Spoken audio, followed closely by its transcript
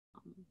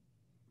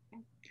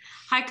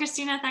Hi,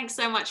 Kristina. Thanks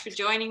so much for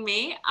joining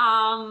me.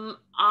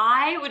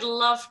 I would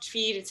love for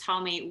you to tell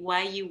me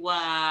where you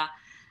were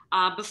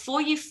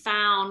before you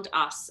found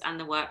us and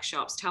the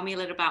workshops. Tell me a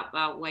little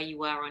about where you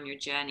were on your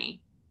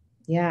journey.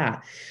 Yeah.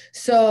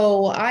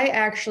 So I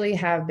actually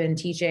have been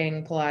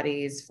teaching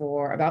Pilates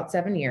for about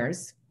 7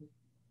 years.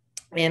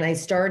 And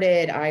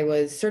I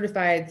was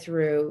certified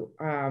through,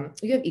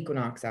 you have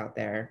Equinox out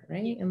there,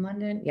 right? In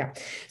London. Yeah.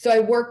 So I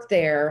worked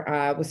there,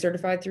 was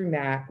certified through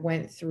MAC,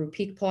 went through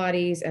Peak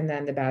Pilates and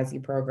then the BASI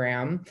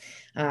program.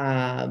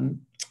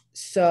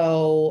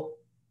 So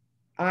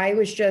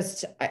I've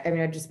just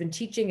been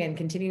teaching and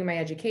continuing my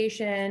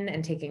education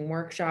and taking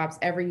workshops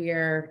every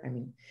year.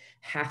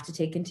 Have to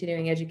take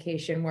continuing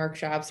education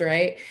workshops,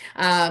 right?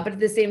 But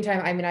at the same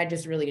time, I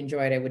just really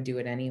enjoyed it. I would do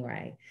it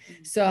anyway.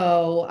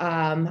 So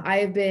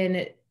I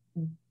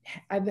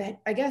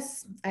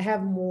guess I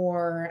have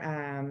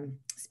more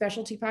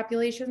specialty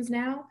populations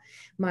now.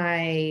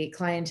 My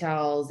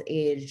clientele's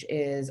age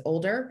is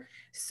older.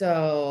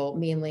 So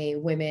mainly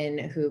women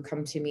who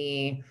come to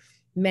me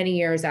many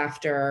years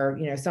after,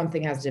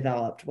 something has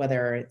developed,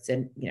 whether it's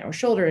a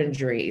shoulder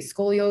injury,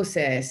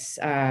 scoliosis,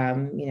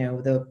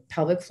 the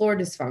pelvic floor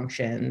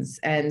dysfunctions.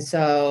 And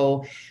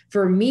so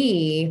for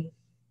me,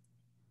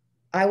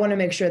 I want to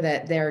make sure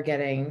that they're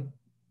getting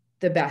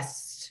the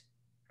best,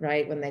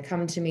 right? When they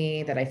come to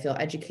me, that I feel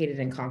educated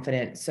and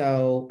confident.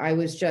 So I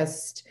was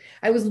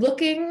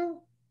looking,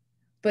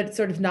 but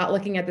sort of not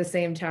looking at the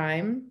same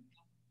time.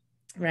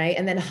 Right.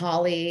 And then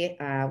Holly,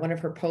 one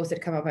of her posts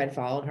had come up. I'd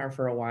followed her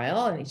for a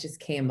while and it just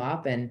came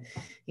up. And,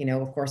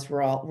 of course,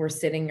 we're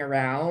sitting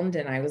around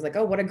and I was like,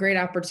 oh, what a great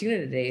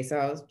opportunity. So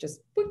I was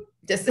just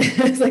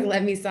it's like,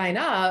 let me sign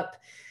up.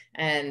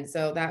 And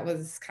so it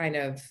was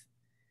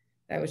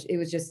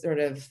just sort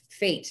of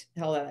fate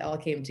how that all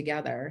came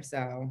together.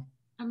 So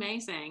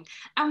Amazing.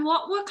 And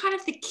what were kind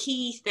of the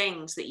key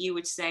things that you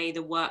would say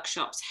the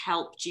workshops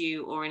helped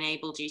you or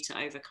enabled you to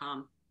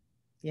overcome?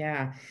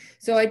 yeah.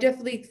 So I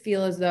definitely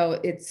feel as though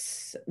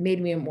it's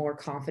made me a more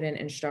confident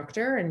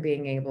instructor and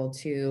being able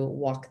to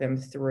walk them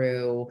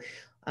through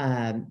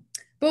um,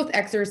 both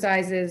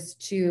exercises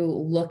to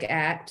look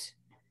at.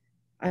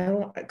 I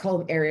don't call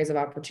them areas of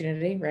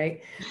opportunity,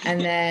 right? And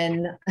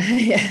then,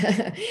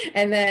 yeah,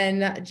 and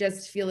then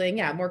just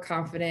feeling, more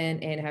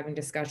confident in having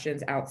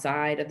discussions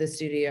outside of the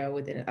studio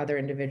with other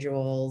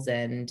individuals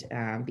and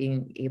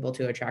being able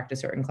to attract a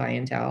certain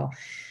clientele.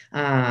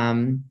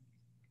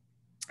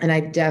 And I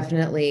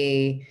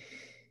definitely,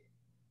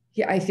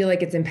 I feel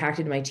like it's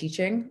impacted my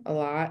teaching a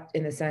lot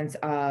in the sense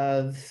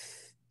of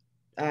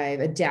I've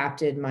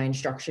adapted my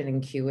instruction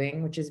and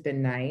cueing, which has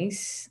been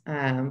nice,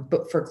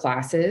 but for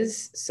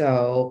classes.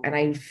 So, and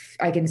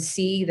I can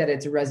see that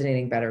it's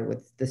resonating better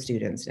with the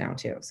students now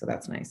too. So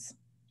that's nice.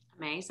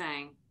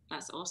 Amazing.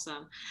 That's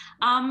awesome.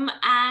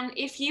 And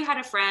if you had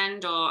a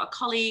friend or a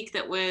colleague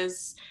that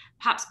was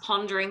perhaps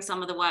pondering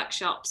some of the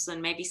workshops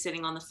and maybe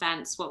sitting on the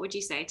fence, what would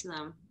you say to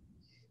them?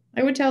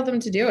 I would tell them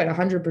to do it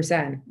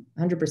 100%.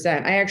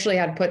 100%. I actually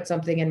had put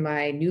something in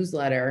my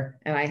newsletter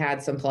and I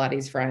had some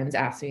Pilates friends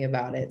ask me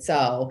about it.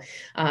 So,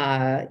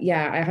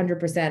 yeah,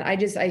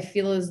 100%. I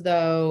feel as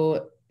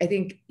though I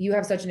think you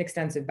have such an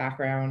extensive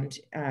background,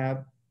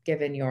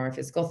 given your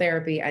physical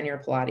therapy and your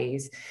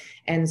Pilates.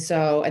 And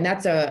so, and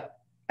that's a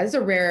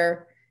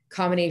rare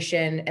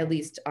combination, at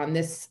least on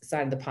this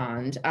side of the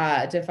pond,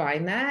 to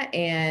find that.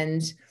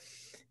 And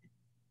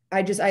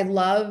I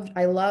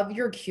love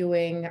your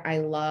cueing.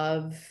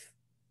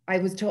 I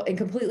was told and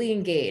completely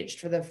engaged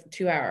for the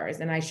 2 hours.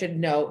 And I should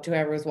note to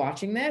whoever was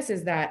watching this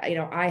is that,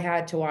 I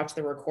had to watch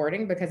the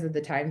recording because of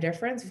the time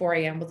difference. 4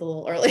 a.m. was a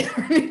little early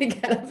for me to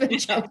get up and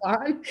jump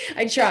on.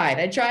 I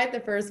tried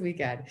the first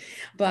weekend,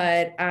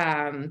 but,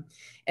 and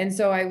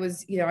so I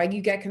was,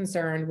 you get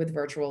concerned with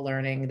virtual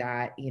learning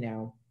that,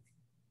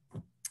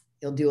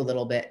 you'll do a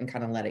little bit and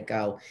kind of let it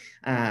go.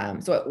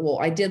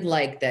 I did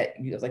like that.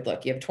 You was like,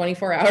 look, you have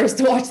 24 hours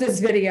to watch this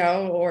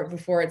video or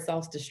before it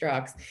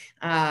self-destructs.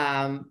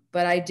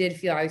 But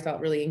I felt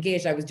really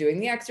engaged. I was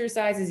doing the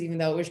exercises, even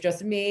though it was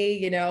just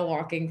me,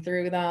 walking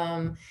through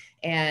them.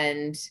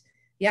 And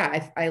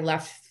yeah, I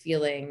left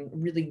feeling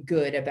really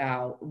good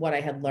about what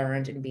I had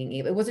learned and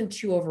it wasn't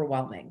too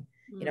overwhelming.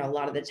 A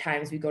lot of the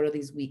times we go to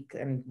these week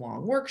and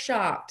long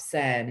workshops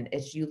and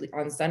it's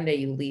on Sunday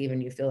you leave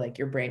and you feel like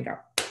your brain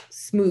got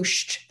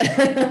smooshed.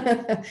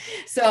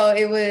 So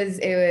it was,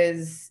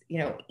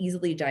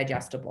 easily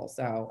digestible.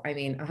 So,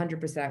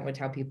 100% would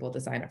tell people to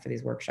sign up for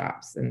these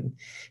workshops and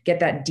get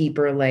that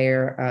deeper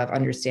layer of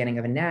understanding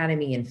of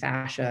anatomy and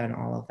fascia and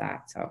all of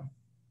that. So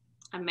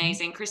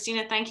amazing.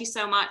 Kristina, thank you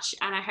so much.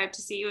 And I hope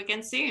to see you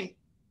again soon.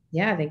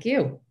 yeah, thank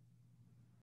you.